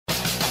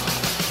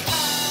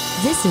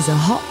This is a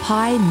Hot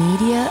Pie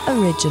Media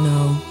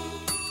original.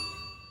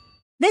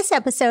 This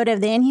episode of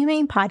the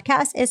Inhumane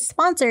Podcast is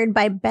sponsored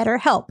by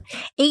BetterHelp,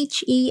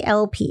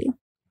 H-E-L-P.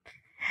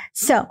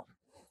 So,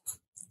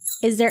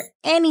 is there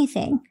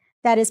anything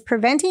that is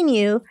preventing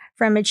you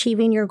from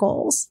achieving your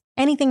goals?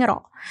 Anything at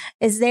all?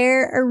 Is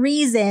there a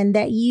reason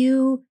that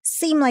you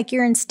seem like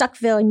you're in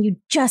Stuckville and you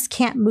just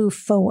can't move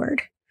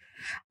forward?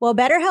 Well,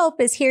 BetterHelp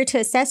is here to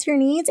assess your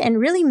needs and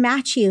really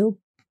match you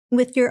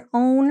with your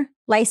own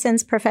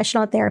licensed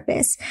professional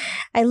therapist.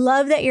 I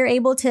love that you're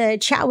able to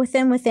chat with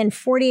them within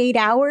 48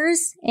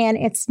 hours, and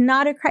it's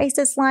not a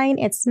crisis line.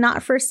 It's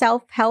not for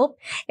self-help.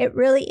 It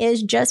really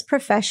is just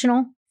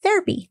professional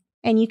therapy.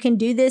 And you can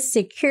do this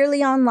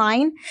securely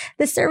online.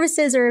 The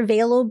services are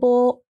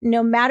available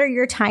no matter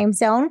your time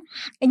zone.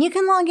 And you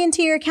can log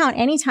into your account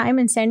anytime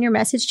and send your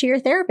message to your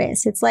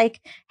therapist. It's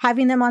like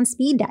having them on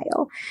speed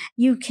dial.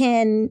 You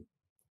can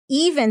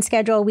even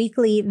schedule a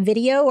weekly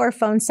video or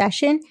phone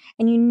session,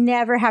 and you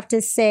never have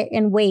to sit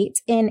and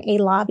wait in a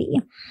lobby.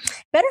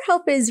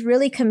 BetterHelp is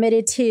really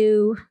committed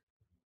to,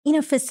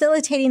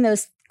 facilitating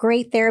those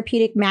great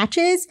therapeutic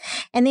matches,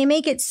 and they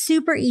make it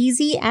super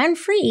easy and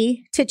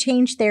free to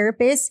change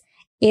therapists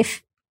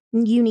if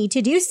you need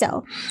to do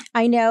so.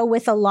 I know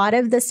with a lot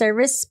of the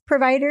service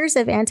providers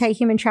of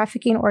anti-human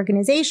trafficking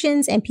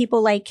organizations and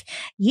people like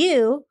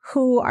you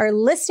who are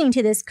listening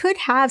to this could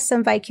have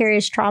some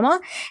vicarious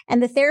trauma,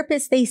 and the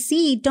therapists they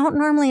see don't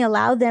normally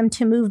allow them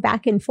to move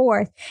back and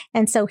forth.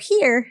 And so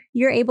here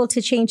you're able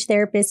to change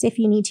therapists if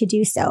you need to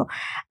do so,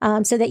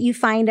 so that you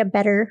find a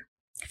better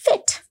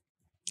fit.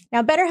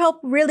 Now, BetterHelp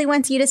really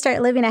wants you to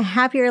start living a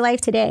happier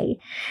life today.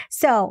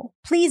 So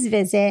please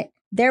visit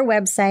their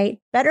website,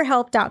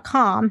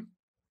 betterhelp.com.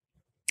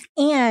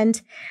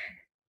 And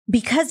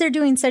because they're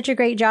doing such a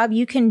great job,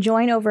 you can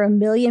join over 1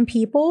 million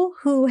people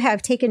who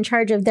have taken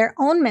charge of their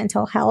own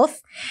mental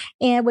health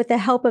and with the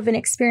help of an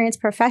experienced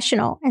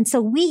professional. And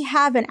so we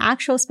have an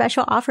actual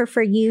special offer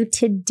for you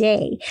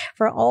today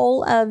for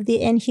all of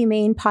the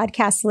Inhumane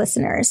Podcast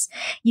listeners.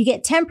 You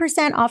get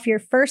 10% off your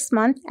first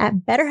month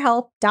at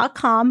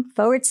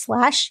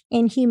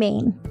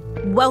betterhelp.com/inhumane.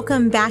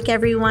 Welcome back,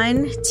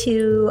 everyone,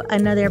 to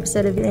another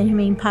episode of the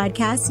Inhumane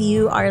Podcast.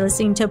 You are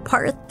listening to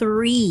part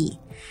 3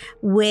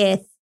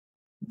 with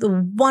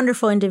the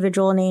wonderful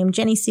individual named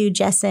Jenny Sue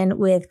Jessen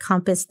with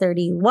Compass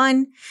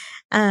 31.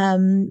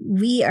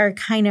 We are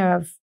kind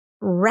of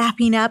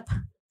wrapping up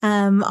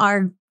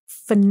our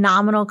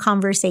phenomenal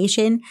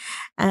conversation.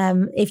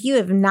 If you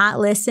have not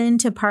listened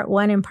to part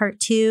 1 and part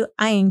 2,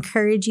 I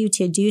encourage you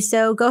to do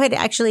so. Go ahead,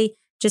 actually,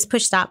 just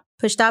push stop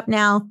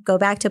now, go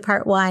back to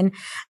part 1,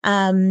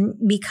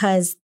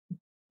 because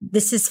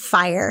this is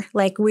fire.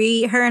 Like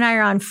her and I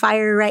are on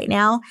fire right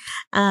now.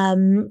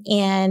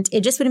 And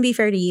it just wouldn't be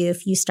fair to you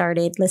if you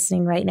started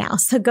listening right now.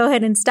 So go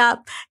ahead and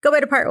stop, go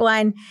back to part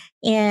 1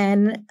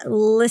 and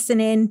listen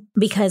in,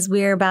 because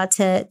we're about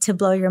to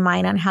blow your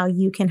mind on how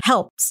you can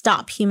help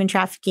stop human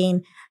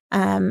trafficking,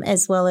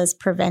 as well as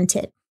prevent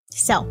it.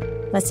 So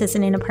let's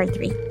listen into part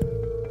 3.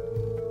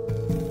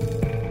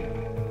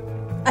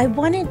 I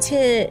wanted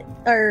to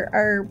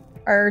our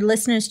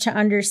listeners to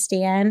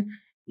understand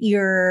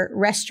your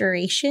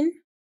restoration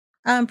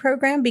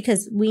program,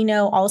 because we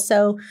know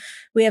also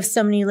we have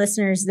so many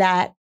listeners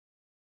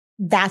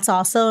that's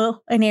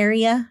also an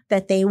area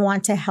that they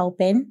want to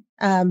help in.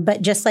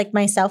 But just like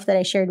myself that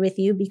I shared with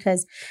you,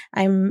 because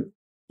I'm,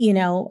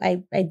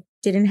 I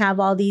didn't have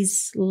all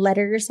these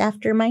letters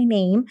after my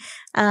name,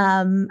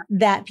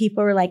 that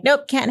people were like,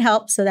 nope, can't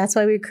help. So that's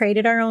why we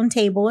created our own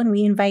table and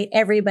we invite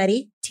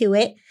everybody to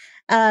it.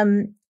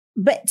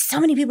 But so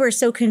many people are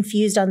so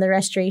confused on the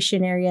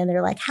restoration area, and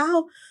they're like,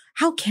 how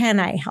can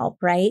I help,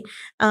 right?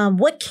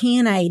 What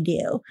can I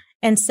do?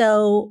 And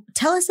so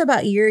tell us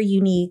about your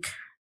unique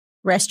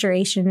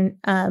restoration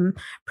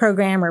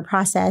program or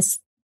process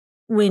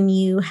when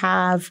you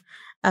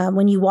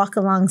walk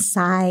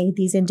alongside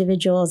these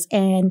individuals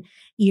and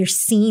you're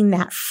seeing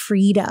that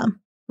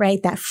freedom,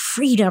 right? That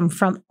freedom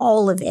from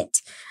all of it.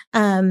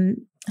 Tell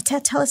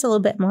us a little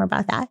bit more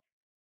about that.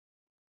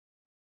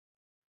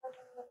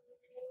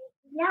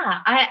 Yeah,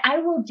 I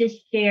will just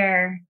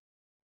share.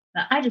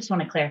 I just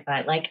want to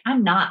clarify, like,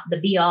 I'm not the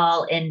be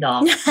all end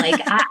all. Like,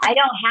 I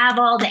don't have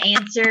all the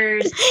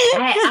answers.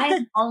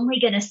 I'm only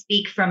going to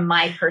speak from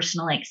my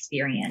personal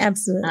experience.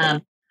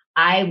 Absolutely.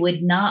 I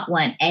would not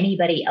want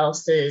anybody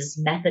else's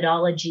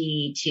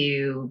methodology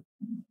to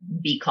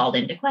be called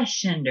into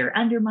question or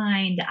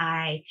undermined.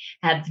 I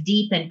have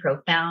deep and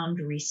profound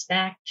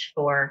respect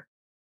for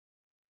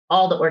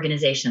all the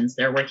organizations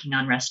that are working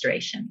on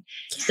restoration.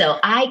 So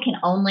I can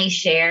only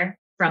share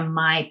from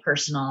my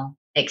personal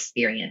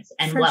experience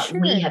and what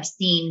we have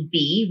seen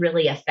be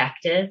really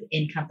effective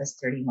in Compass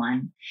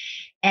 31.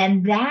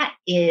 And that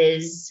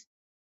is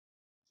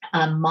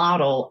a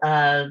model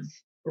of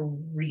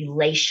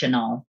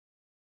relational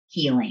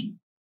healing.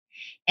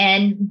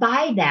 And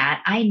by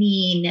that, I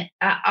mean,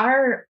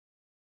 our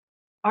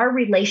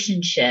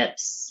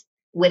relationships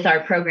with our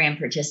program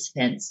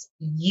participants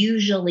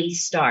usually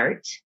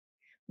start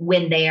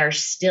when they are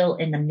still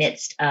in the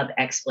midst of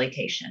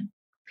exploitation.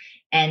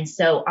 And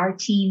so our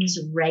teams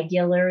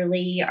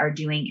regularly are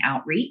doing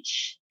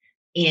outreach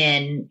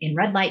in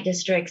red light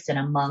districts and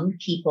among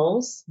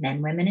peoples,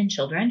 men, women, and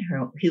children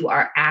who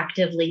are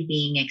actively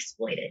being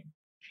exploited.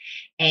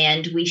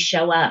 And we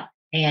show up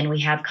and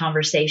we have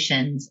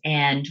conversations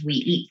and we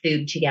eat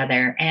food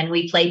together and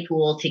we play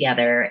pool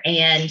together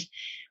and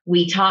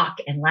we talk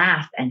and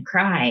laugh and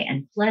cry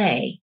and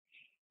play.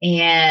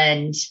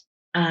 And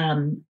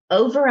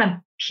over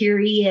a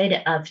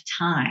period of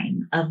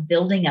time of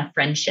building a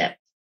friendship,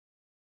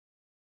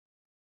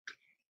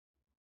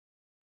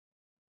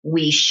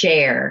 we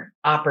share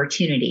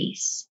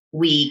opportunities.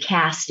 We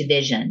cast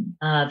vision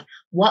of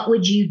what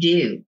would you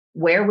do?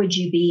 Where would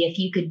you be if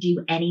you could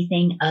do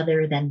anything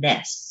other than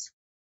this?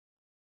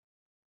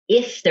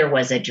 If there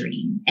was a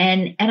dream.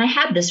 And I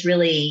had this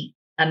really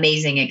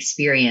amazing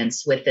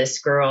experience with this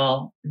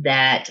girl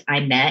that I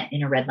met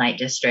in a red light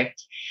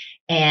district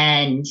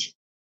and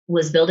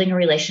was building a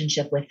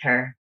relationship with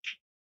her.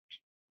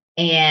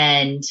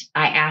 And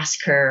I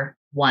asked her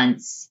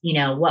once,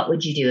 what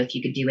would you do if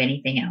you could do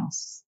anything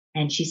else?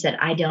 And she said,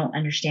 I don't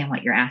understand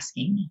what you're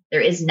asking me.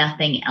 There is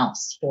nothing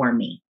else for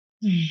me.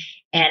 Mm.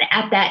 And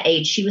at that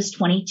age, she was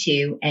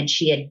 22 and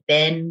she had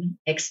been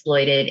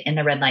exploited in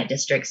the red light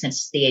district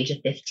since the age of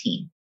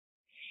 15.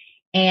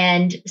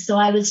 And so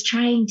I was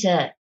trying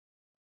to,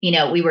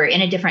 we were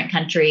in a different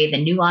country,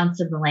 the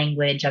nuance of the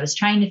language. I was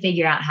trying to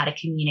figure out how to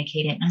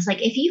communicate it. And I was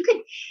like, if you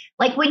could,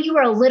 like when you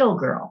were a little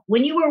girl,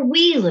 when you were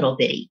wee little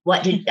bitty,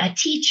 what did a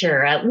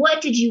teacher,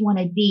 what did you want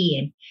to be?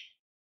 And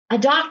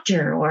a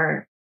doctor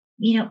or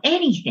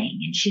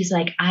anything. And she's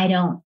like, I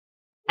don't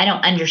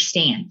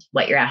understand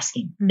what you're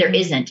asking. Mm-hmm. There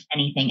isn't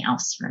anything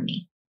else for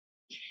me.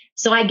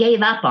 So I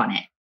gave up on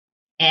it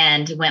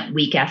and went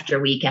week after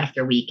week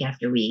after week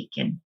after week.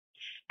 And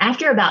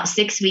after about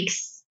 6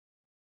 weeks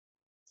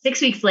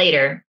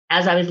later,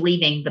 as I was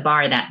leaving the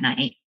bar that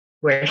night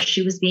where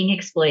she was being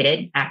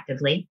exploited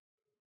actively,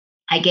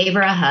 I gave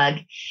her a hug.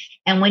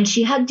 And when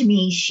she hugged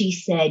me, she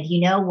said,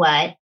 you know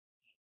what?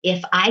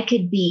 If I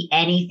could be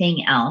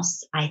anything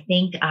else, I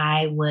think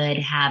I would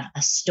have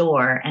a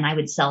store and I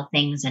would sell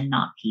things and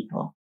not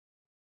people.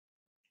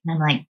 And I'm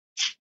like,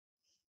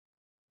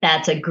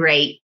 that's a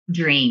great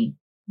dream.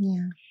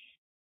 Yeah.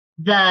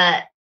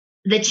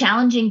 The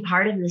challenging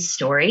part of this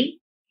story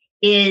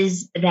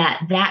is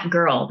that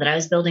girl that I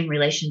was building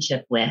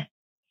relationship with,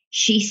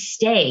 she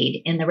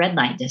stayed in the red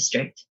light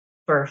district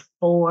for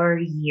 4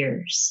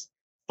 years,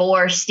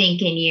 4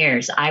 stinking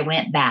years. I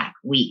went back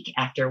week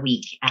after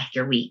week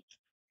after week.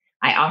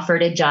 I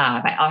offered a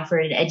job. I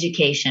offered an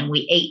education.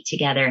 We ate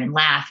together and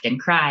laughed and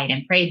cried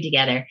and prayed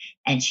together.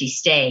 And she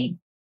stayed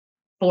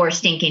 4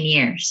 stinking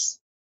years.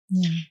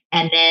 Yeah.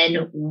 And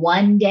then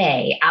one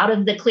day, out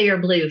of the clear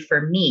blue for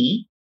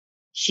me,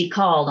 she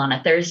called on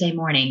a Thursday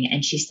morning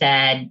and she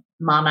said,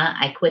 Mama,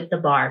 I quit the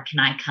bar. Can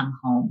I come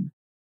home?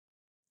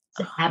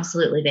 I said,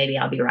 absolutely, baby.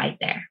 I'll be right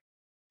there.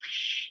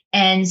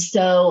 And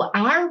so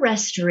our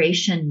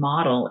restoration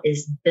model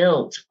is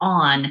built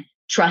on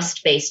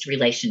trust-based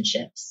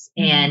relationships.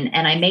 Mm-hmm.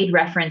 And I made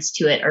reference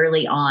to it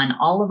early on.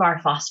 All of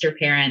our foster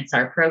parents,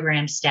 our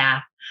program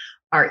staff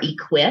are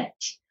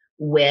equipped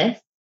with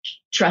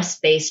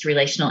trust-based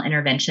relational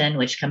intervention,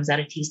 which comes out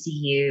of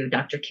TCU,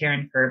 Dr.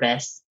 Karen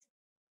Purvis.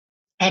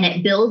 And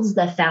it builds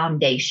the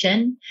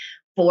foundation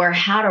for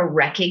how to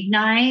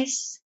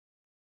recognize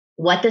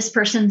what this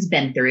person's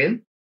been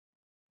through,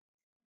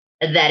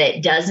 that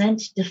it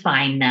doesn't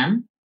define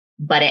them,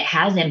 but it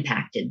has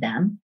impacted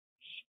them,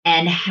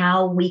 and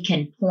how we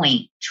can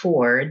point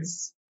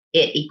towards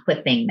it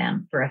equipping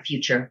them for a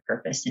future of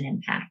purpose and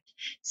impact.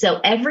 So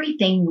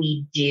everything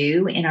we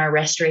do in our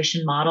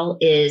restoration model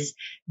is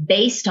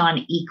based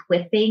on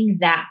equipping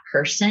that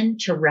person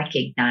to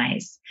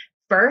recognize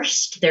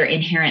first their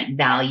inherent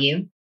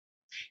value,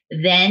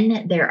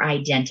 then their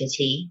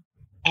identity,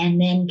 and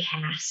then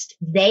cast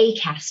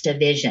a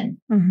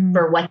vision mm-hmm.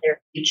 for what their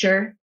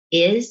future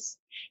is.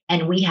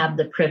 And we have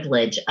the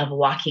privilege of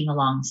walking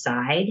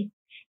alongside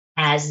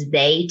as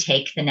they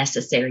take the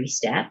necessary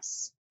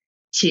steps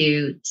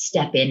to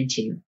step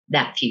into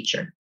that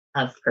future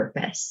of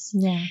purpose.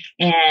 Yeah.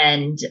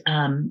 And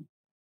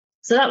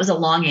so that was a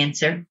long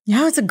answer.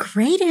 Yeah, it's a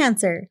great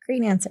answer.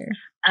 Great answer.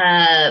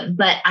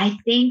 But I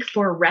think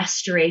for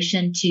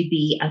restoration to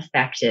be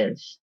effective,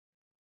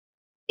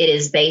 it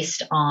is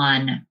based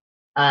on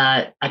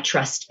a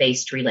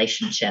trust-based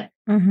relationship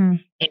mm-hmm.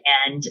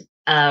 and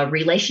a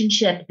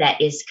relationship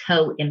that is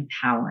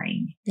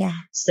co-empowering. Yeah.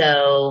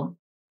 So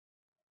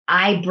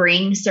I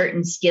bring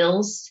certain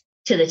skills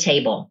to the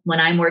table when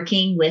I'm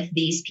working with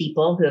these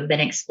people who have been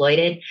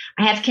exploited.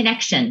 I have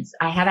connections.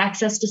 I have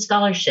access to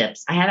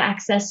scholarships. I have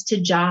access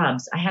to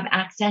jobs. I have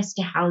access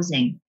to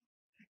housing.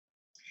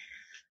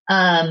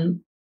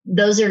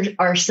 Those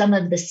are some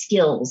of the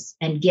skills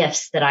and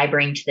gifts that I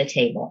bring to the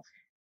table.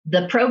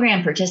 The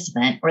program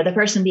participant or the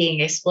person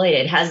being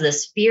exploited has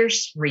this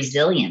fierce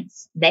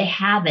resilience. They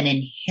have an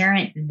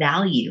inherent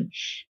value.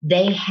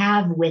 They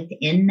have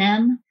within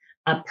them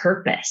a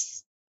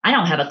purpose. I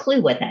don't have a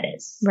clue what that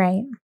is.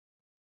 Right.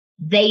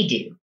 They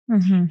do.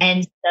 Mm-hmm.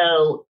 And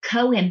so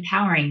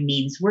co-empowering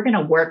means we're going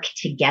to work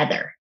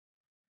together.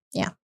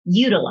 Yeah.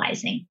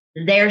 Utilizing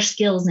their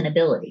skills and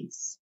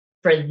abilities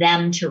for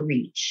them to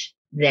reach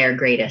their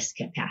greatest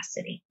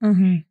capacity.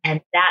 Mm-hmm.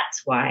 And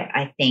that's why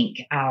I think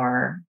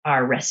our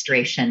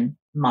restoration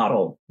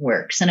model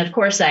works. And of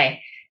course,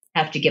 I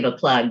have to give a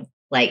plug,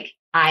 like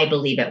I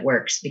believe it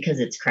works because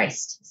it's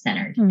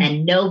Christ-centered. Mm-hmm.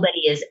 And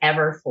nobody is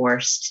ever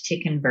forced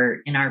to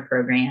convert in our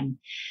program,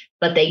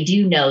 but they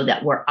do know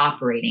that we're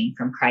operating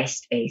from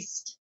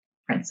Christ-based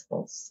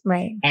principles.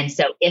 Right. And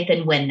so if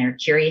and when they're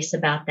curious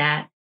about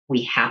that,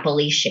 we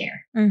happily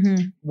share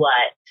Mm-hmm.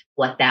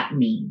 what that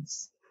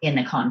means in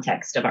the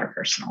context of our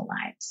personal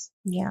lives.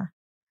 Yeah.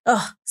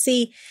 Oh,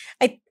 see,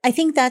 I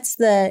think that's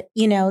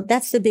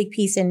that's the big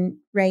piece. And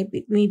right,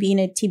 me being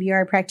a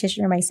TBR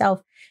practitioner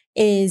myself,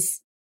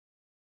 is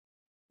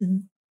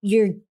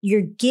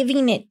you're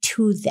giving it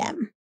to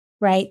them,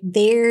 right?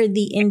 They're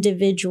the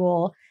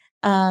individual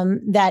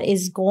that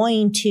is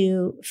going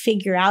to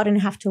figure out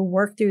and have to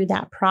work through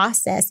that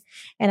process.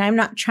 And I'm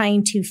not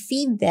trying to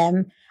feed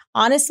them,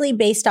 honestly,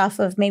 based off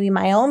of maybe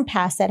my own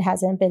past that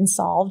hasn't been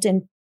solved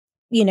and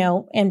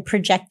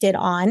projected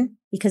on,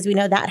 because we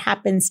know that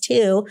happens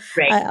too,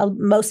 right.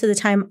 Most of the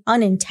time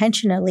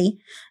unintentionally.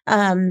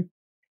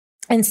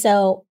 And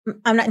so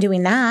I'm not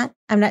doing that.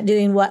 I'm not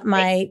doing what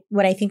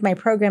I think my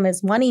program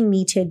is wanting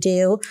me to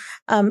do.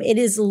 It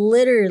is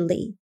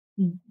literally,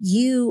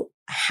 you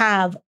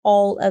have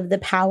all of the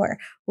power.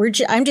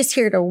 I'm just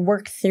here to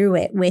work through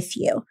it with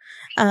you.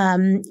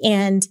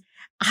 And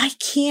I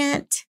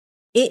can't,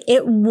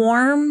 it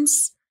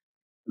warms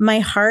my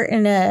heart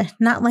in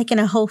not like in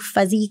a whole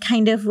fuzzy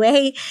kind of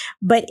way,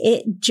 but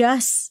it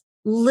just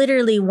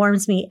literally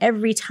warms me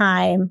every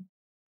time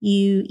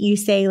you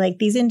say, like,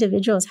 these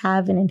individuals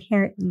have an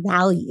inherent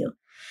value.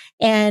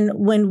 And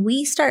when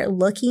we start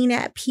looking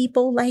at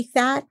people like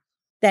that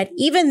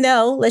even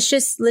though, let's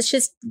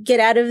just get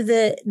out of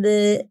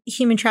the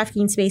human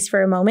trafficking space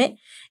for a moment.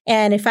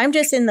 And if I'm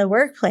just in the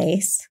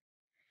workplace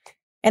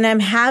and I'm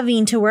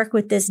having to work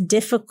with this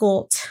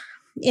difficult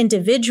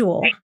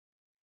individual, right.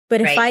 But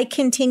if I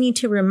continue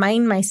to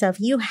remind myself,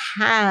 you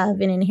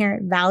have an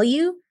inherent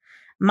value,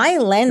 my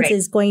lens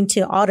is going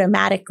to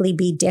automatically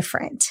be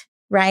different,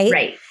 right?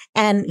 Right.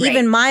 And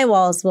even my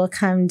walls will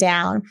come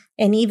down,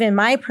 and even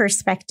my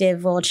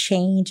perspective will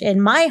change,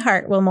 and my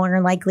heart will more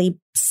than likely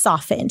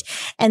soften.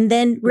 And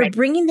then we're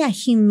bringing that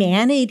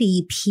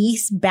humanity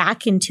piece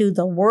back into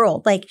the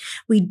world. Like,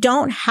 we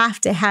don't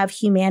have to have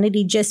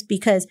humanity just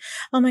because,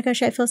 oh my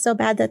gosh, I feel so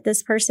bad that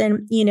this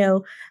person,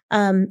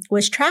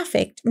 was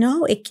trafficked.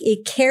 No,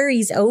 it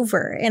carries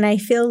over. And I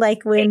feel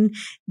like when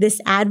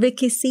this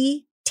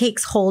advocacy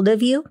takes hold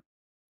of you,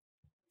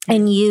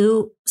 and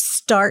you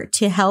start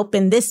to help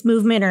in this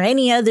movement or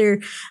any other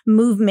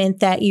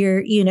movement that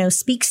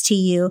speaks to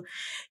you,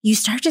 you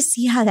start to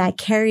see how that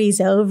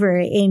carries over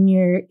in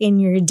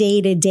your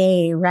day to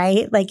day,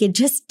 right? Like, it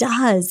just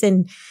does.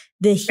 And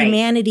the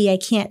humanity, I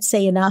can't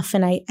say enough.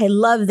 And I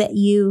love that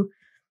you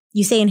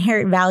say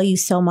inherent value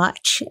so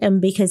much, and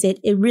because it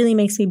really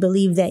makes me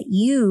believe that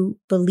you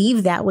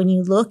believe that when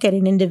you look at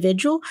an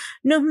individual,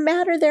 no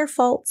matter their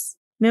faults,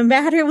 no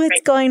matter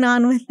what's going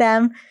on with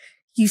them,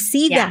 you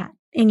see that.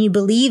 And you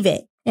believe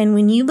it. And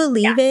when you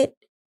believe it,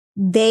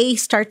 they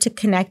start to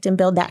connect and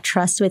build that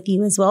trust with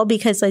you as well.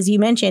 Because as you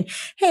mentioned,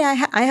 hey,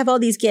 I have all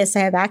these gifts. I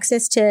have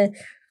access to,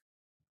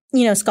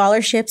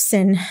 scholarships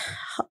and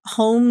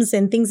homes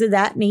and things of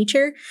that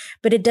nature.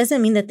 But it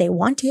doesn't mean that they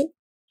want it.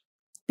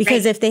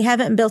 Because if they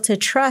haven't built a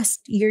trust,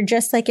 you're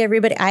just like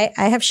everybody. I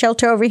have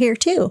shelter over here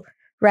too,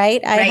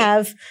 right? I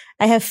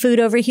have food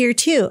over here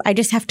too. I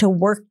just have to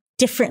work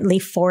differently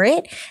for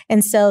it.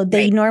 And so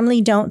they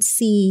normally don't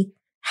see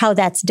how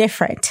that's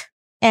different.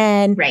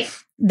 And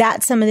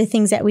that's some of the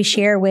things that we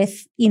share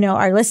with,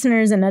 our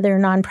listeners and other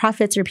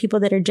nonprofits or people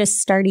that are just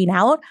starting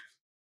out.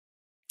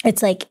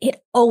 It's like,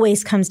 it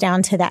always comes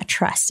down to that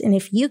trust. And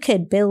if you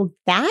could build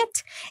that,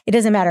 it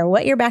doesn't matter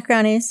what your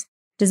background is,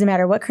 doesn't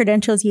matter what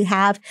credentials you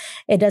have.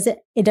 It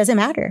doesn't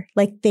matter.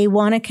 Like, they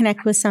want to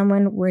connect with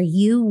someone where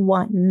you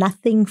want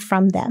nothing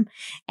from them.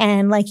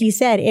 And like you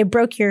said, it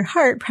broke your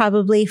heart.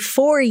 Probably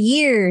 4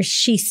 years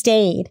she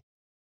stayed.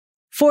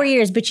 4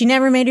 years, but you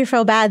never made her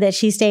feel bad that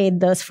she stayed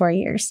those 4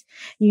 years.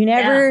 You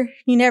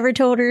never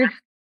told her,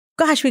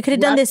 gosh, we could have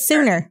done this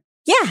sooner.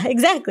 Yeah,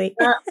 exactly.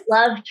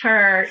 Loved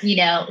her.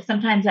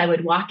 Sometimes I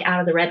would walk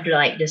out of the red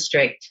light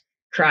district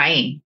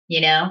crying,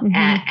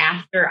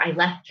 after I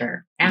left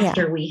her,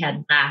 after we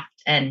had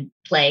laughed and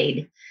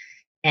played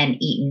and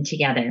eaten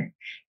together.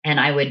 And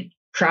I would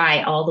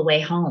cry all the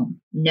way home,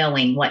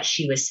 knowing what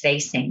she was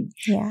facing.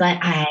 Yeah.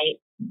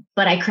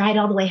 But I cried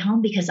all the way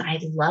home because I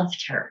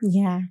loved her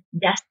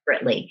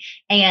desperately.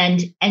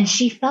 And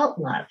she felt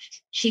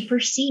loved. She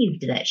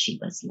perceived that she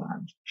was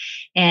loved.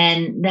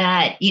 And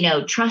that,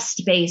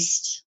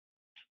 trust-based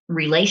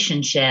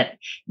relationship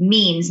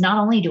means not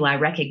only do I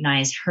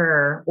recognize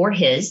her or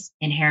his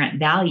inherent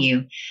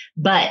value,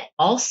 but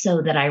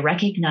also that I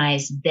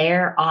recognize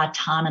their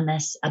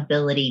autonomous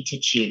ability to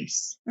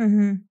choose.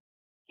 Mm-hmm.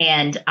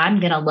 And I'm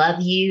going to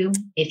love you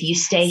if you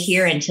stay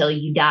here until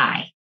you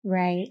die.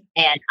 Right.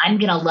 And I'm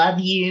going to love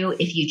you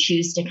if you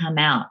choose to come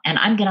out. And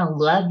I'm going to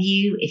love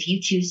you if you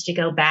choose to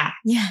go back.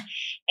 Yeah.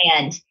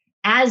 And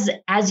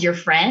as your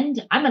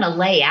friend, I'm going to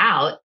lay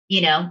out,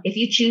 if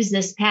you choose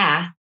this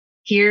path,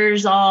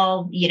 here's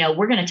all,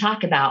 we're going to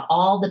talk about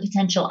all the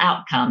potential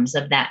outcomes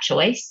of that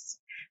choice,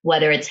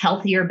 whether it's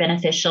healthy or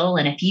beneficial.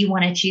 And if you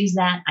want to choose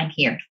that, I'm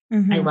here.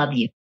 I love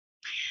you.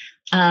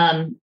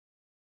 But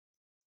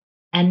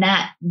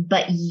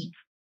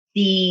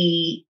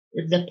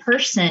the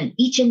person,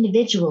 each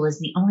individual is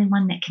the only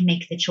one that can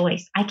make the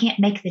choice. I can't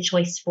make the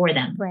choice for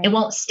them. Right. It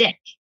won't stick.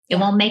 It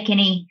won't make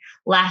any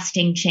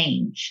lasting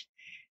change.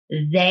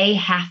 They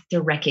have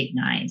to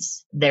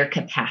recognize their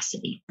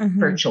capacity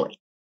for choice.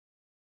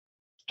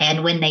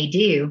 And when they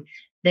do,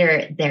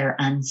 they're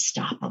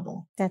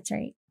unstoppable. That's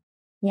right.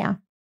 Yeah.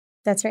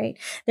 That's right.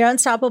 They're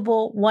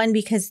unstoppable, one,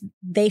 because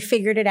they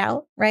figured it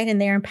out, right?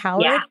 And they're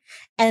empowered. Yeah.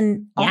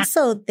 And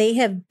also they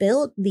have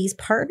built these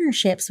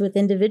partnerships with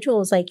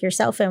individuals like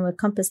yourself and with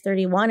Compass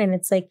 31. And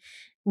it's like,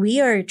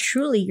 we are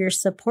truly your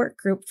support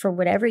group for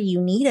whatever you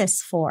need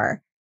us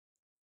for.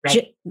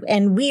 Right.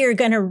 And we are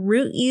going to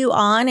root you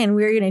on, and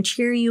we're going to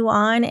cheer you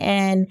on.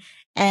 And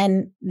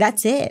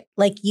that's it.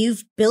 Like,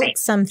 you've built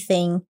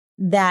something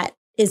that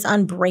is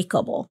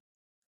unbreakable.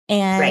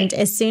 And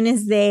as soon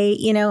as they,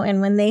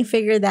 and when they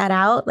figure that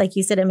out, like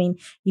you said, I mean,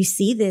 you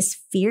see this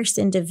fierce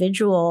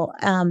individual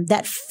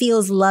that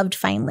feels loved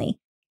finally.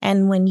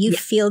 And when you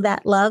feel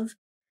that love,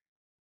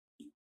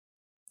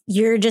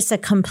 you're just a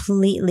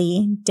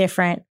completely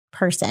different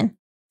person.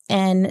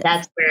 And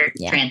that's where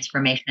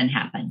transformation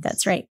happens.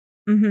 That's right.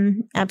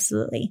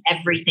 Absolutely.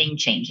 Everything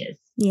changes.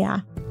 Yeah.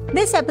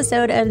 This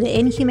episode of the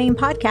Inhumane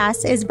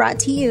Podcast is brought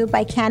to you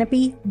by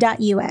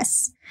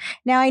Canopy.us.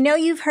 Now, I know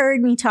you've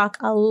heard me talk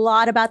a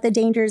lot about the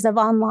dangers of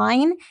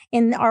online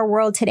in our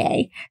world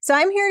today. So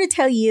I'm here to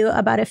tell you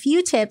about a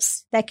few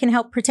tips that can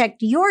help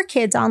protect your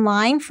kids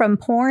online from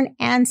porn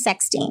and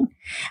sexting.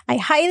 I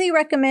highly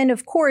recommend,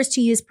 of course, to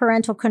use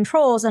parental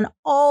controls on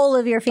all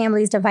of your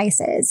family's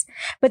devices.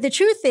 But the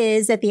truth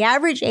is that the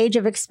average age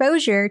of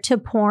exposure to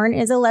porn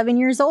is 11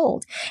 years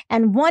old.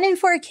 And 1 in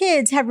 4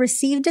 kids have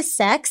received a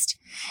sext,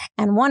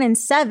 and 1 in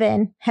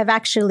 7 have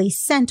actually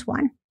sent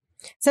one.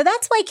 So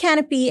that's why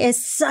Canopy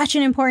is such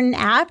an important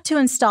app to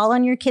install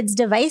on your kids'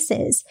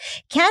 devices.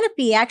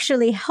 Canopy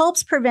actually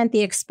helps prevent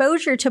the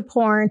exposure to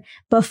porn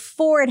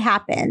before it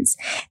happens.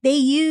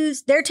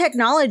 Their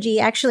technology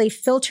actually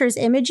filters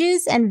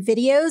images and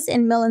videos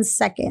in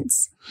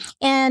milliseconds.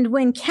 And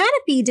when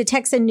Canopy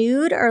detects a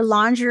nude or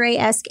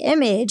lingerie-esque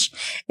image,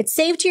 it's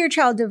saved to your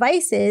child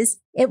devices.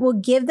 It will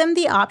give them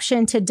the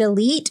option to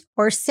delete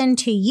or send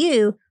to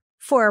you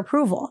for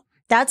approval.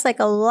 That's like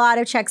a lot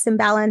of checks and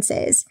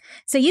balances.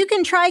 So you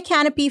can try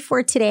Canopy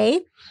for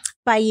today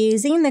by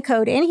using the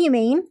code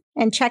INHUMANE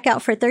and check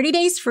out for 30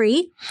 days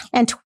free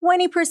and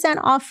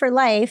 20% off for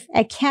life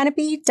at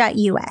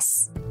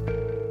Canopy.us.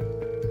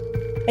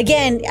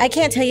 Again, I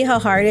can't tell you how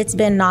hard it's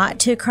been not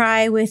to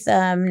cry with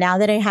now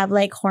that I have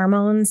like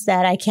hormones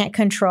that I can't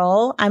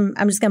control. I'm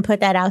just going to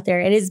put that out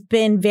there. It has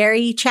been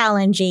very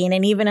challenging.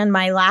 And even in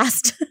my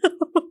last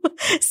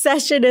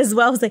session as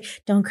well, I was like,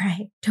 don't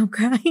cry.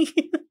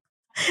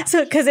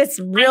 So, because it's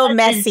real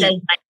messy.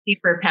 My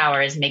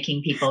superpower is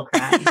making people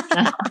cry.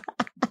 So.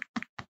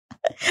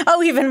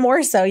 Oh, even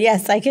more so.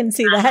 Yes, I can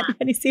see that.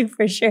 I see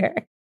for sure.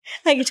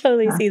 I can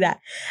totally see that.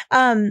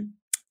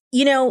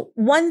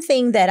 One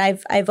thing that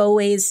I've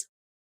always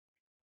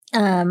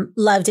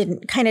loved,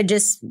 and kind of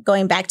just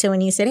going back to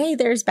when you said, hey,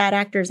 there's bad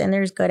actors and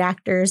there's good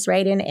actors,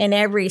 right? In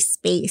every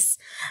space.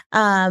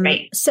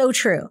 So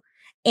true.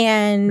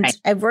 And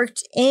I've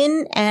worked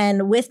in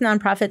and with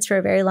nonprofits for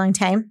a very long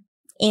time.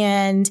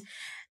 And,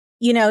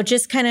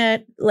 just kind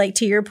of like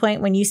to your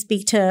point, when you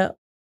speak to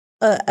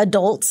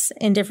adults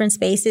in different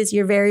spaces,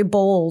 you're very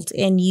bold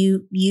and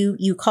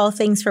you call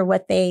things for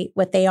what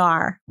they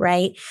are,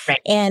 right?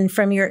 And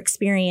from your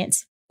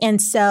experience.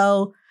 And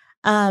so,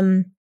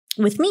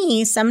 with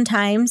me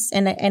sometimes,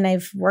 and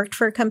I've worked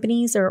for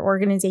companies or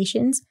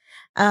organizations,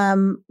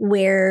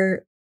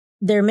 where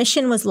their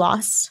mission was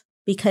lost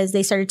because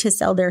they started to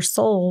sell their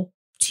soul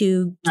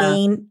to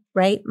gain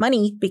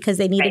money, because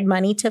they needed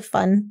money to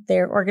fund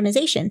their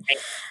organization.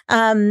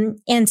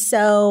 And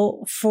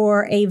so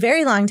for a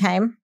very long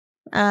time,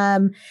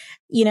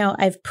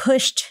 I've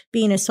pushed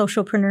being a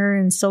socialpreneur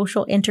and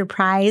social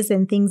enterprise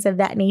and things of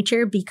that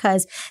nature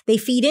because they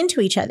feed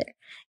into each other.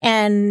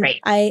 And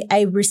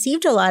I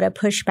received a lot of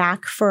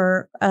pushback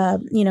for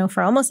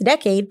almost a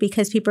decade,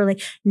 because people are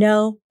like,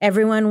 no,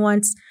 everyone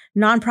wants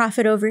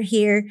nonprofit over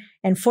here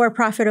and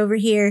for-profit over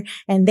here,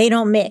 and they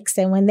don't mix.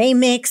 And when they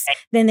mix,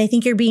 then they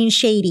think you're being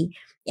shady.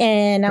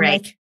 And I'm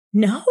like,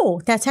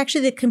 no, that's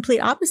actually the complete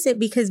opposite,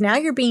 because now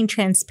you're being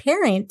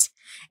transparent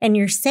and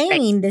you're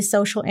saying this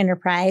social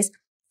enterprise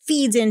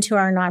feeds into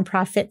our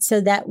nonprofit so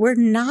that we're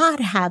not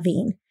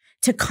having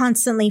to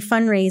constantly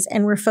fundraise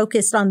and we're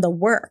focused on the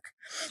work.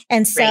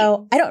 And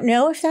so I don't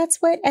know if that's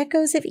what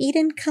Echoes of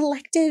Eden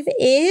Collective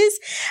is.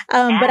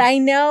 But I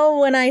know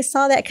when I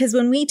saw that, because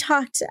when we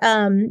talked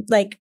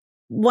like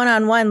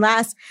one-on-one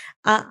last,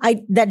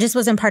 that just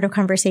wasn't part of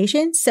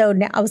conversation. So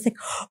now I was like,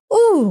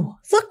 ooh,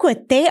 look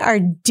what they are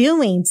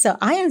doing. So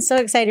I am so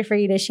excited for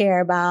you to share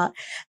about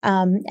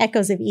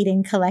Echoes of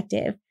Eden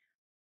Collective.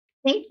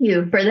 Thank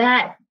you for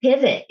that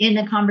pivot in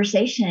the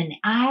conversation.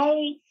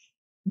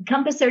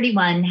 Compass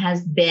 31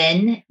 has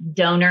been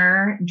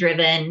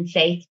donor-driven,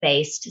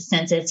 faith-based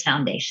since its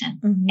foundation.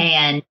 Mm-hmm.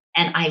 And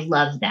I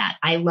love that.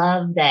 I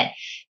love that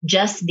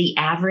just the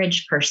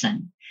average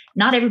person,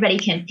 not everybody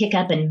can pick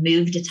up and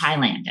move to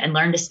Thailand and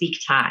learn to speak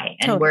Thai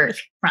and work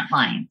front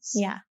lines.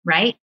 Yeah.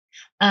 Right.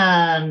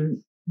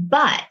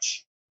 But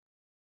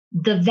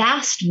the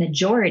vast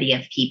majority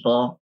of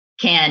people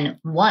can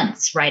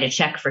once write a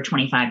check for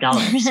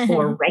 $25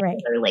 or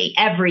regularly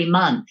every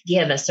month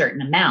give a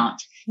certain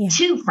amount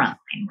to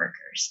frontline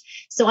workers.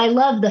 So I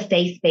love the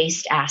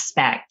faith-based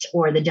aspect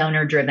or the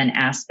donor-driven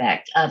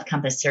aspect of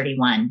Compass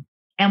 31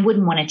 and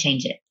wouldn't want to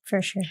change it.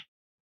 For sure.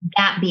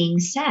 That being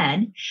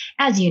said,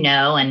 as you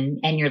know, and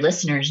your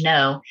listeners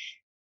know,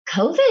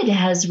 COVID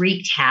has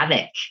wreaked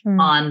havoc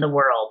on the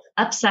world,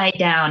 upside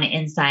down,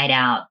 inside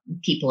out.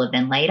 People have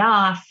been laid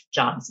off,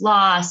 jobs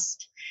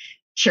lost.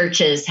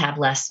 Churches have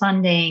less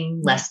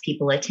funding, less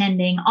people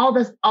attending, all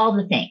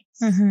the things.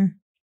 Mm-hmm.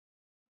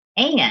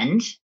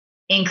 And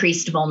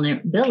increased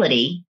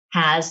vulnerability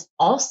has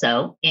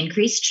also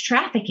increased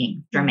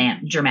trafficking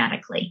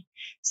dramatically.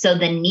 So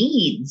the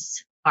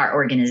needs our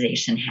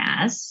organization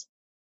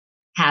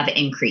have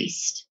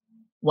increased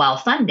while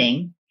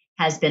funding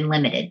has been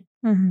limited.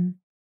 Mm-hmm.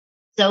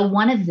 So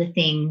one of the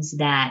things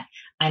that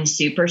I'm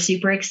super,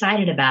 super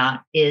excited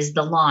about is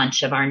the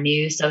launch of our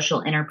new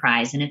social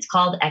enterprise, and it's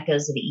called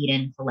Echoes of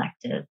Eden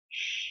Collective.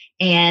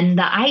 And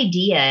the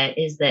idea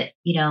is that,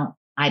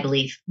 I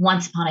believe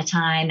once upon a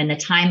time and the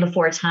time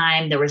before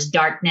time, there was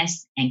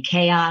darkness and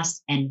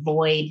chaos and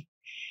void,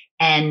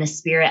 and the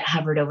Spirit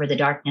hovered over the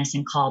darkness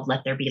and called,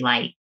 "Let there be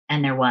light."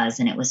 And there was,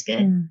 and it was good.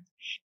 Mm.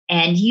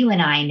 And you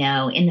and I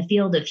know in the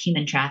field of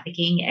human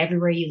trafficking,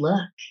 everywhere you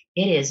look,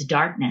 it is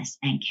darkness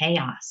and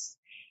chaos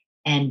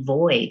and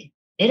void.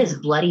 It is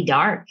bloody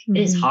dark. Mm-hmm.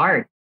 It is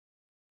hard.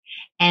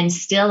 And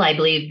still, I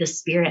believe the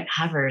Spirit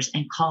hovers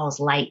and calls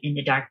light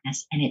into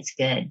darkness, and it's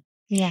good.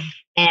 Yeah.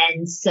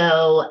 And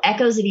so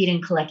Echoes of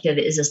Eden Collective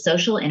is a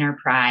social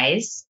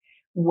enterprise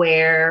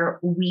where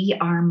we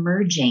are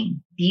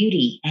merging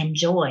beauty and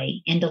joy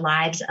into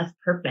lives of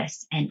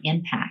purpose and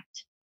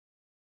impact.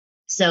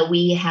 So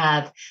we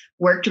have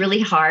worked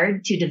really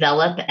hard to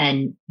develop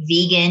a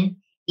vegan,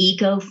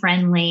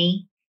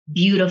 eco-friendly,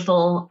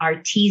 beautiful,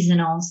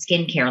 artisanal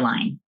skincare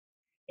line.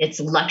 It's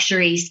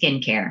luxury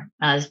skincare,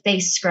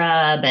 face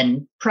scrub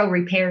and pro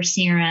repair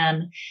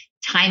serum,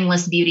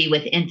 timeless beauty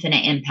with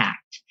infinite impact.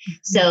 Mm-hmm.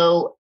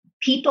 So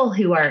people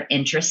who are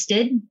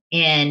interested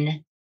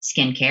in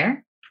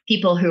skincare,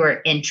 people who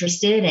are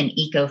interested in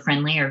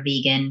eco-friendly or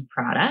vegan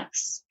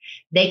products,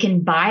 they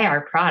can buy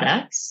our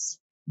products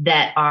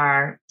that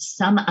are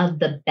some of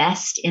the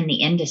best in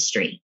the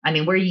industry. I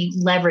mean, we're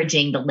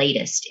leveraging the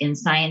latest in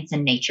science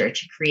and nature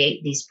to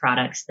create these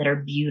products that are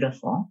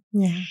beautiful.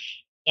 Yeah.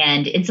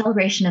 And in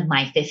celebration of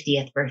my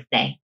 50th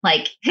birthday,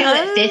 like who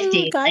at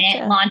 50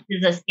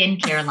 launches a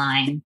skincare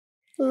line?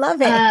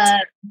 Love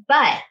it.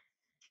 But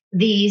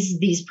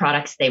these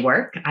products, they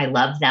work. I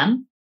love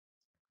them.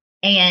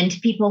 And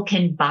people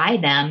can buy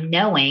them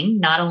knowing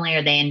not only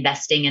are they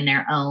investing in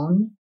their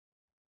own,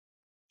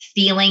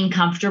 feeling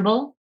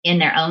comfortable in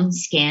their own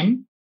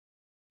skin,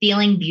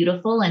 feeling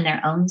beautiful in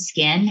their own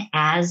skin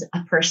as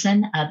a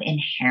person of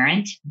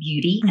inherent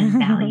beauty and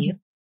value.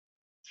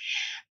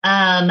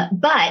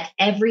 But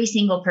every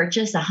single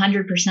purchase,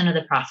 100% of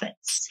the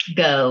profits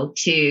go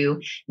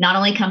to not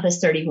only Compass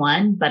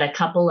 31, but a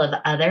couple of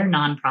other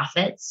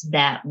nonprofits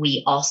that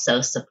we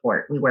also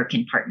support. We work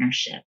in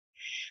partnership.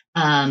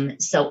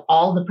 So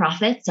all the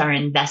profits are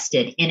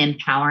invested in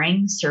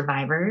empowering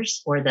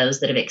survivors or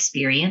those that have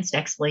experienced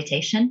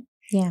exploitation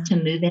to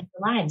move into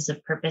lives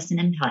of purpose and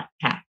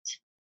impact.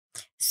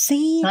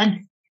 See, so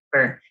I'm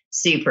super,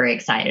 super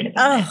excited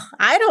about it.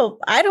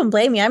 I don't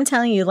blame you. I'm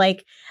telling you,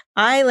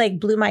 I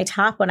blew my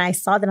top when I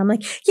saw that. I'm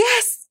like,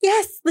 yes,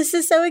 this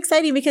is so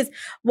exciting because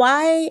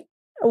why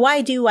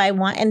do I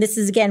want, and this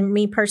is again,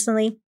 me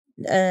personally,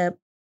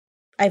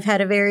 I've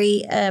had a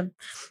very,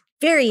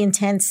 very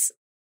intense,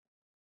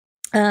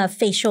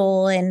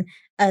 facial and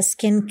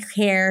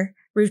skincare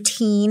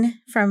routine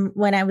from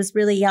when I was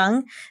really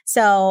young.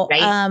 So,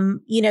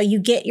 you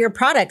get your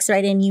products,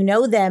 right? And you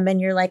know them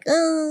and you're like,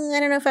 I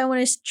don't know if I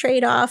want to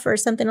trade off or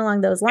something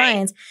along those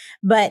lines,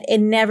 but it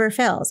never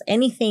fails.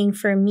 Anything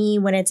for me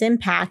when it's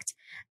impact,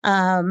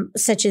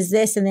 such as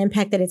this and the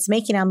impact that it's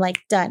making, I'm like,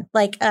 done.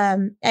 I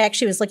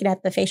actually was looking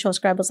at the facial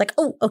scrub. I was like,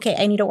 oh, okay,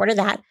 I need to order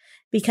that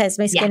because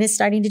my skin is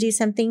starting to do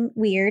something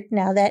weird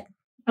now that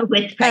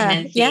with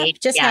pregnancy.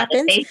 Just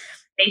happens.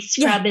 face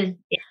scrub is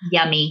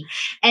yummy.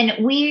 And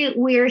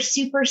we're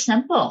super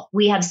simple.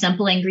 We have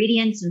simple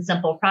ingredients and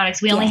simple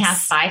products. We only have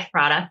 5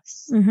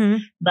 products,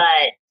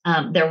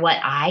 but they're what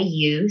I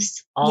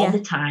use all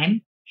the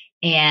time.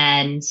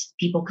 And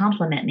people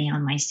compliment me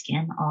on my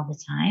skin all the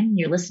time.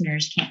 Your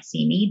listeners can't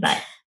see me, but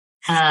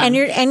and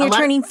you're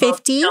turning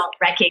 50. Don't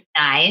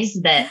recognize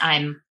that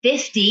I'm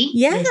 50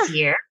 this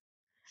year.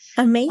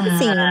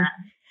 Amazing.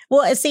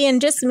 Well, see,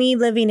 and just me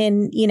living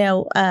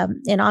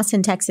in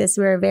Austin, Texas,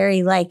 we're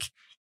very like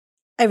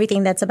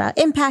everything that's about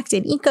impact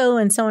and eco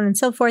and so on and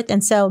so forth.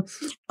 And so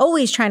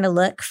always trying to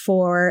look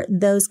for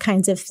those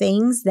kinds of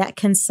things that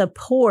can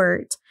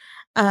support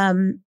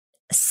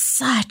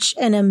such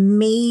an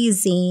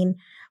amazing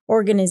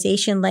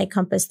organization like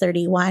Compass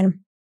 31.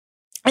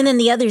 And then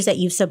the others that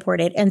you've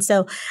supported. And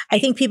so I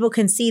think people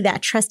can see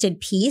that trusted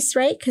piece,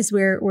 right? Because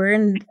we're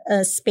in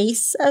a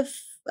space of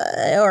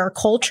or a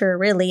culture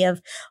really of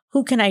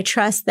who can I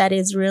trust that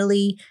is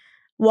really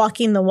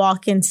walking the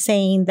walk and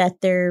saying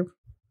that their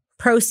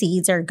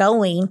proceeds are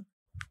going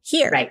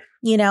here, right?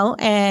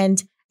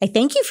 And I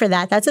thank you for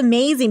that. That's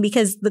amazing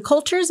because the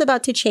culture is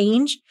about to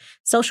change.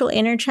 Social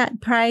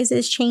enterprise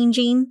is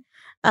changing.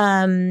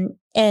 And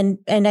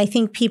I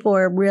think people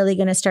are really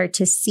going to start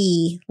to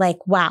see like,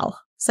 wow,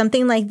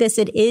 something like this,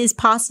 it is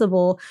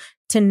possible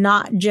to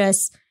not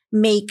just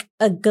make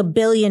 $1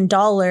 billion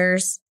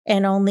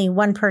and only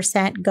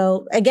 1%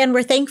 go. Again,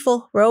 we're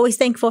thankful. We're always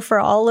thankful for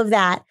all of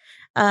that.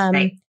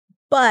 Right.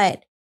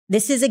 But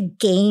this is a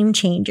game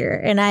changer.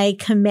 And I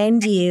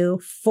commend you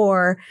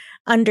for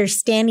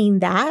understanding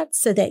that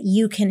so that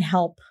you can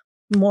help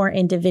more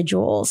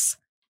individuals.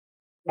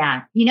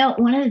 Yeah.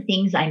 One of the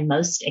things I'm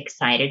most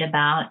excited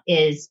about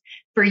is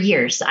for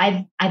years,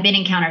 I've been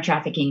in counter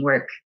trafficking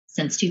work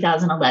since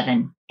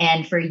 2011.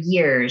 And for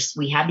years,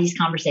 we have these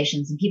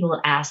conversations and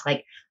people ask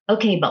like,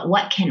 okay, but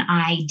what can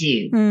I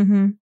do?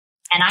 Mm-hmm.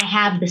 And I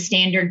have the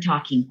standard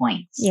talking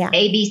points, A,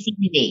 B, C,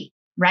 D,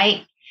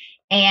 right?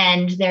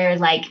 And they're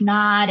like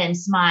nod and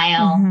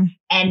smile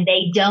and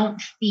they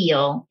don't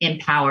feel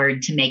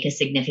empowered to make a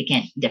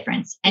significant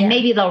difference. And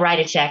maybe they'll write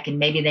a check and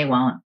maybe they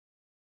won't,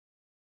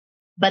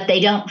 but they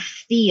don't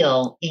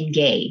feel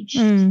engaged.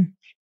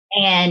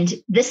 And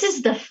this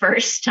is the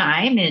first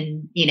time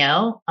in,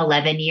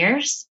 11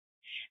 years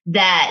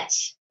that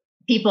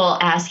people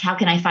ask, how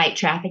can I fight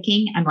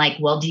trafficking? I'm like,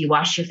 well, do you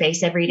wash your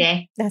face every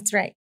day? That's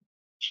right.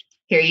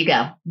 Here you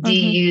go. Do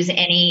you use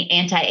any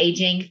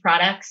anti-aging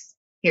products?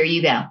 Here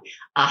you go.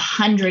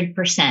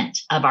 100%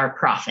 of our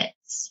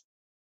profits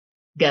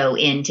go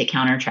into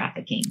counter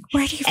trafficking.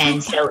 Where do you find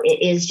and so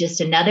it is just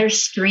another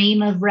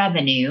stream of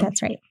revenue.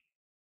 That's right.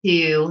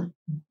 To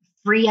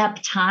free up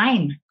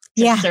time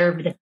to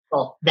serve the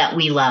people that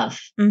we love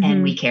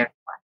and we care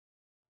for.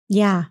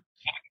 Yeah.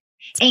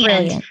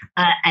 And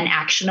an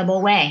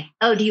actionable way.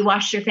 Oh, do you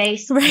wash your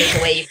face? Right. Here's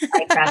a way you can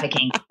fight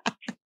trafficking.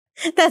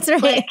 That's right.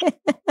 Click.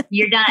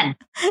 You're done.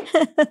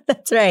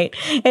 That's right.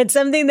 It's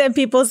something that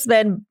people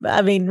spend,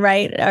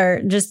 right?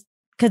 Or just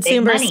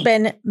consumers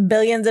spend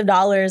billions of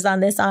dollars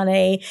on this on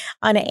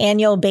an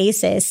annual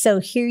basis. So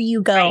here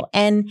you go. Right.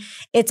 And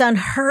it's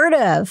unheard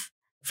of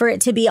for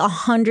it to be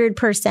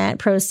 100%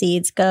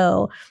 proceeds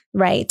go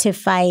right to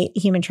fight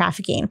human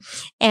trafficking.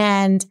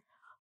 And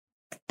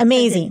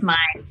amazing.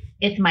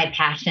 It's my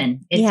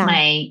passion. It's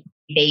my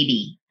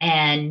baby.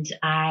 And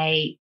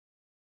I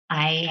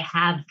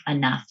have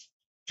enough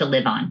to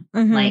live on.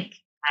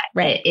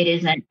 It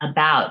isn't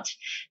about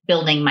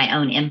building my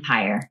own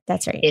empire.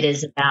 That's right. It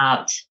is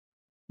about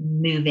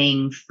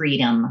moving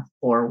freedom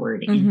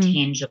forward in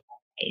tangible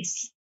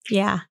ways.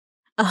 Yeah.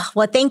 Oh,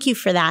 well, thank you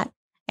for that.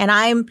 And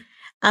I'm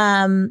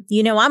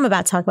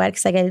about to talk about it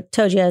because like I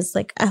told you, I was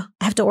like, oh,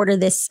 I have to order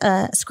this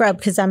scrub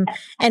because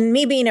and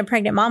me being a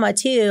pregnant mama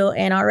too,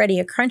 and already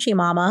a crunchy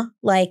mama,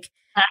 like,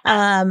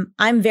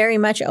 I'm very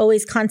much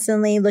always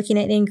constantly looking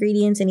at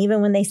ingredients. And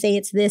even when they say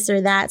it's this or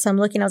that, so I'm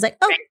looking, I was like,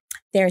 oh,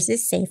 there's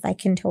this safe. I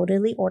can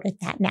totally order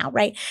that now.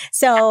 Right.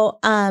 So,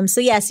 I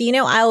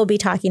will be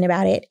talking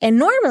about it. And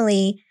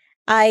normally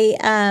I,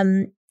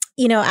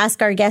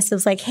 ask our guests, I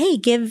was like, hey,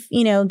 give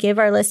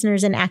our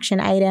listeners an action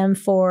item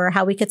for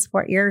how we could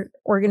support your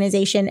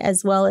organization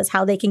as well as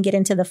how they can get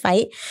into the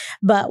fight.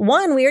 But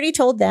one, we already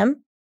told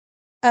them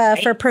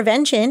for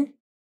prevention,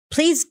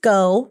 please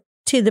go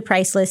to the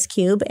Priceless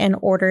Cube and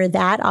order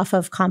that off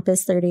of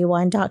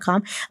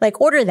compass31.com.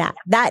 Like order that.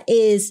 That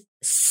is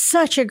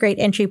such a great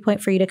entry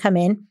point for you to come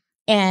in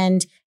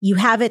and you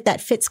have it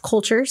that fits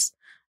cultures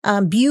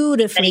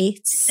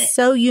beautifully,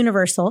 so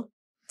universal.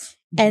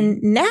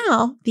 And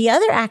now the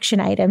other action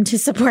item to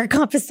support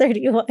Compass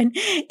 31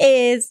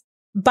 is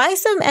buy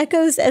some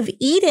Echoes of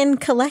Eden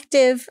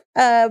collective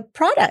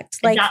product.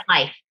 Like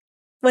 .life.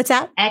 What's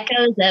that?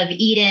 Echoes of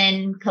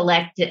Eden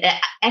collective.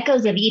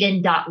 Echoes of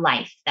Eden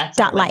 .life. That's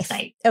our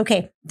website.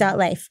 Okay.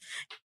 .life.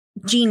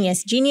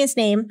 Genius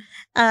name.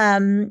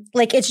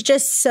 It's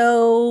just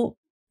so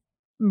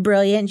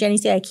brilliant. Jenny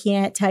said, I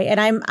can't tell you.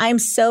 And I'm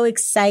so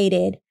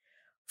excited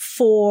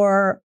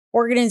for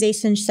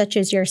organizations such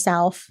as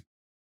yourself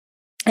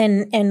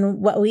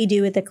And what we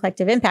do with the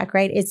collective impact,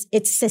 right?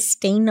 It's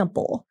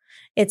sustainable.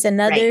 It's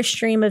another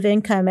stream of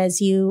income,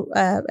 as you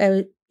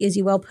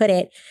well put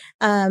it,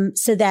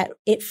 so that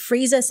it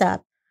frees us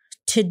up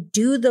to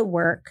do the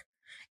work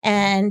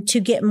and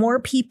to get more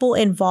people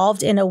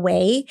involved in a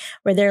way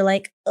where they're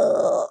like,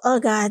 oh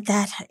God,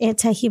 that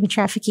anti-human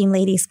trafficking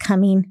lady's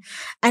coming.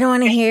 I don't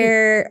want to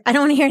hear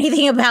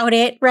anything about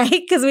it, right?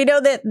 Because we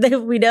know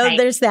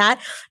there's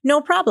that.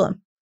 No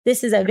problem.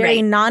 This is a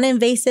very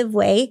non-invasive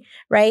way,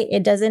 right?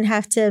 It doesn't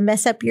have to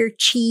mess up your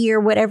chi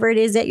or whatever it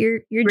is that you're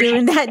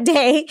doing that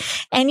day.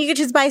 And you can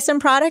just buy some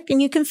product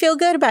and you can feel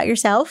good about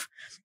yourself.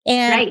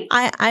 And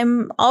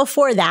I'm all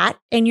for that.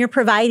 And you're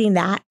providing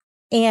that.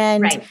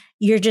 And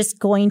you're just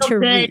going to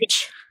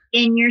reach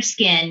in your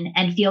skin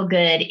and feel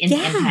good in the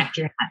impact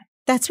you're having.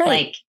 That's right.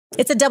 Like,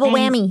 it's a double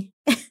whammy.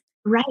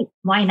 Right.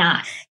 Why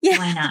not? Yeah.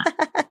 Why not?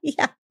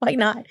 Yeah. Why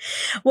not?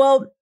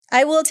 Well,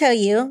 I will tell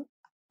you,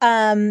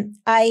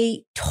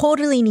 I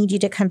totally need you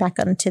to come back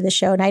onto the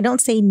show. And I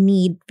don't say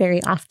need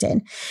very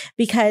often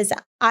because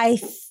I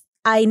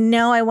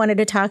know I wanted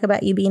to talk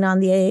about you being on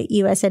the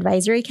U.S.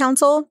 Advisory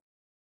Council.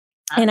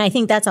 And I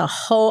think that's a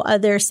whole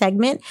other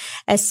segment,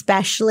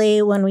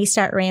 especially when we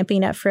start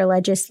ramping up for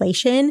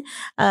legislation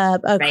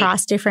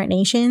across different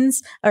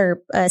nations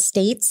or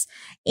states.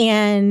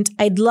 And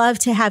I'd love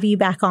to have you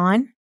back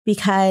on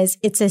because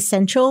it's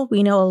essential.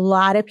 We know a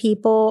lot of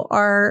people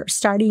are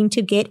starting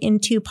to get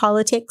into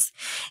politics,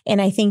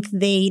 and I think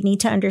they need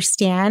to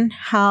understand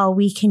how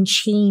we can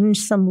change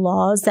some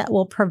laws that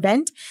will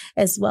prevent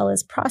as well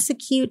as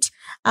prosecute.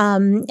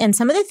 And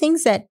some of the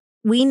things that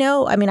we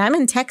know, I mean, I'm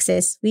in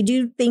Texas. We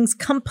do things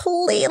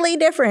completely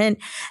different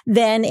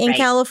than in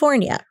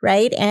California,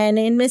 right? And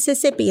in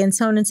Mississippi and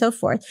so on and so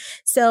forth.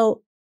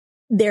 So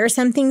there are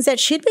some things that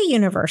should be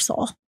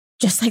universal,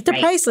 just like the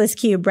priceless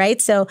cube,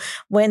 right? So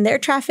when they're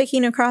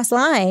trafficking across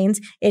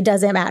lines, it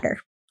doesn't matter.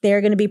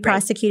 They're going to be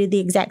prosecuted the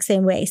exact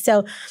same way.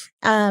 So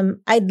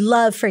I'd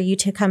love for you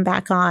to come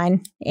back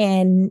on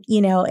and,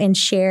 and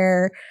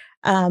share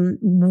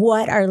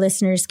what our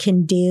listeners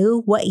can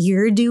do, what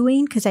you're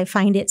doing, because I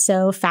find it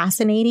so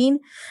fascinating,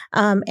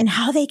 and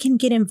how they can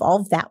get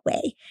involved that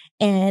way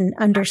and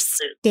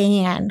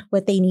understand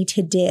what they need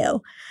to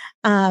do.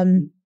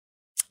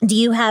 Do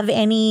you have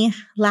any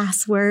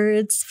last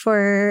words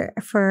for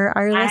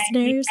our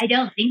listeners? I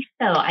don't think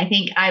so. I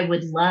think I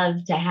would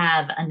love to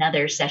have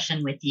another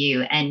session with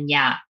you and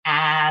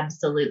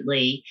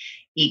absolutely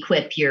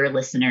equip your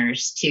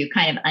listeners to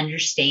kind of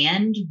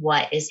understand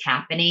what is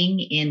happening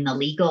in the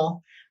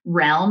legal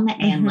realm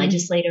and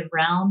legislative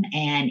realm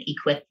and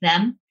equip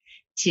them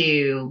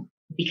to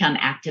become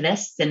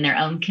activists in their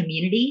own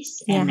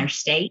communities and their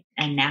state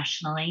and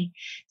nationally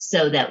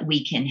so that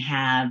we can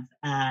have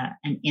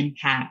an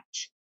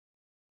impact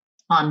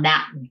on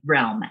that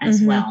realm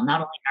as well,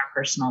 not only in our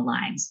personal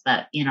lives,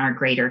 but in our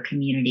greater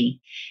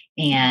community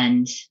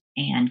and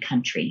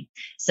country.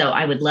 So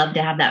I would love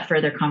to have that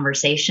further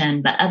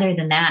conversation. But other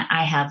than that,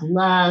 I have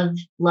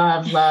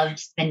loved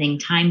spending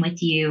time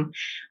with you.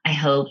 I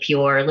hope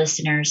your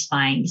listeners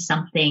find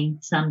some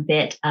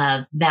bit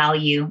of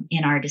value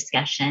in our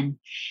discussion.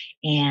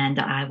 And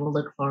I will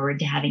look forward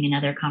to having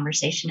another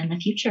conversation in the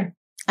future.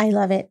 I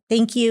love it.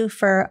 Thank you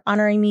for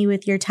honoring me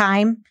with your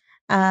time.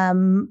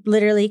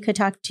 Literally could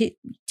talk to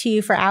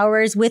you for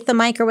hours with the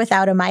mic or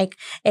without a mic.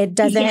 It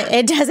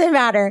doesn't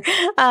matter.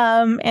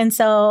 And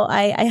so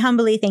I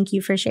humbly thank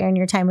you for sharing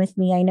your time with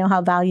me. I know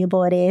how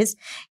valuable it is.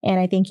 And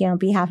I thank you on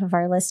behalf of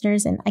our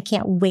listeners, and I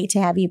can't wait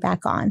to have you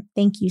back on.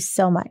 Thank you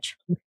so much.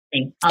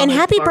 And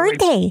happy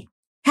birthday.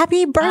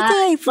 Happy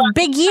birthday for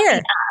big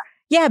year.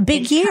 Yeah.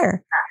 Big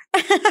year.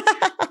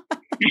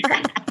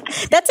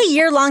 That's a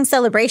year-long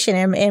celebration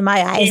in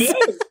my eyes.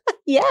 It is.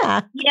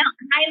 Yeah.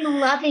 I'm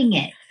loving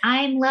it.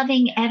 I'm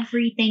loving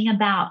everything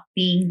about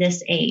being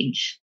this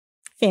age.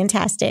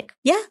 Fantastic.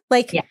 Yeah.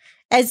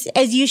 As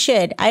you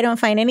should. I don't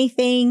find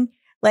anything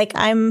like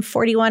I'm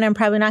 41. I'm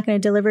probably not going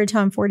to deliver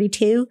until I'm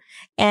 42.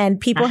 And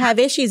people have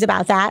issues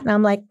about that. And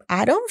I'm like,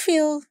 I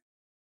feel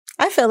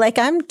like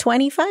I'm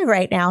 25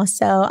 right now.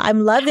 So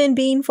I'm loving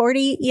being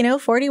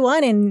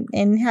 41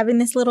 and having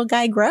this little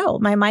guy grow.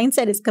 My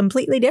mindset is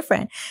completely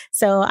different.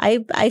 So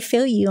I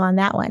feel you on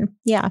that one.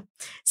 Yeah.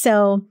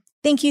 So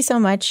thank you so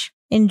much.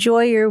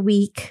 Enjoy your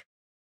week.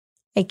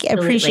 I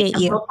appreciate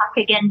you. We'll talk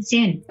again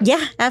soon.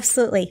 Yeah,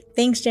 absolutely.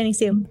 Thanks, Jenny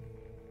Sue.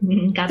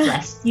 God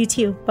bless. You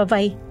too.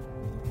 Bye-bye.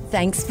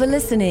 Thanks for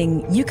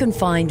listening. You can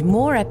find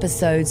more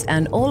episodes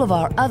and all of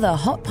our other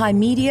Hot Pie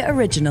Media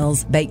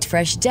originals baked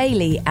fresh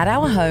daily at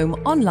our home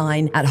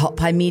online at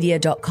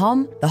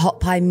hotpiemedia.com, the Hot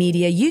Pie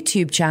Media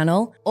YouTube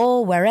channel,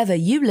 or wherever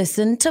you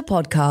listen to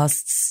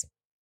podcasts.